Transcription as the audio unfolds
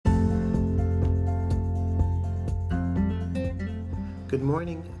Good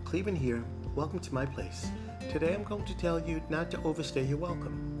morning, Cleveland here. Welcome to my place. Today I'm going to tell you not to overstay your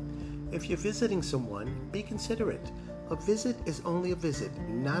welcome. If you're visiting someone, be considerate. A visit is only a visit,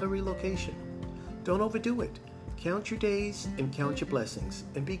 not a relocation. Don't overdo it. Count your days and count your blessings,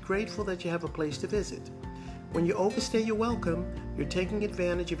 and be grateful that you have a place to visit. When you overstay your welcome, you're taking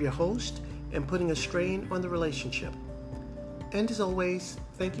advantage of your host and putting a strain on the relationship. And as always,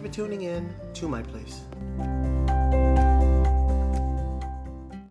 thank you for tuning in to my place.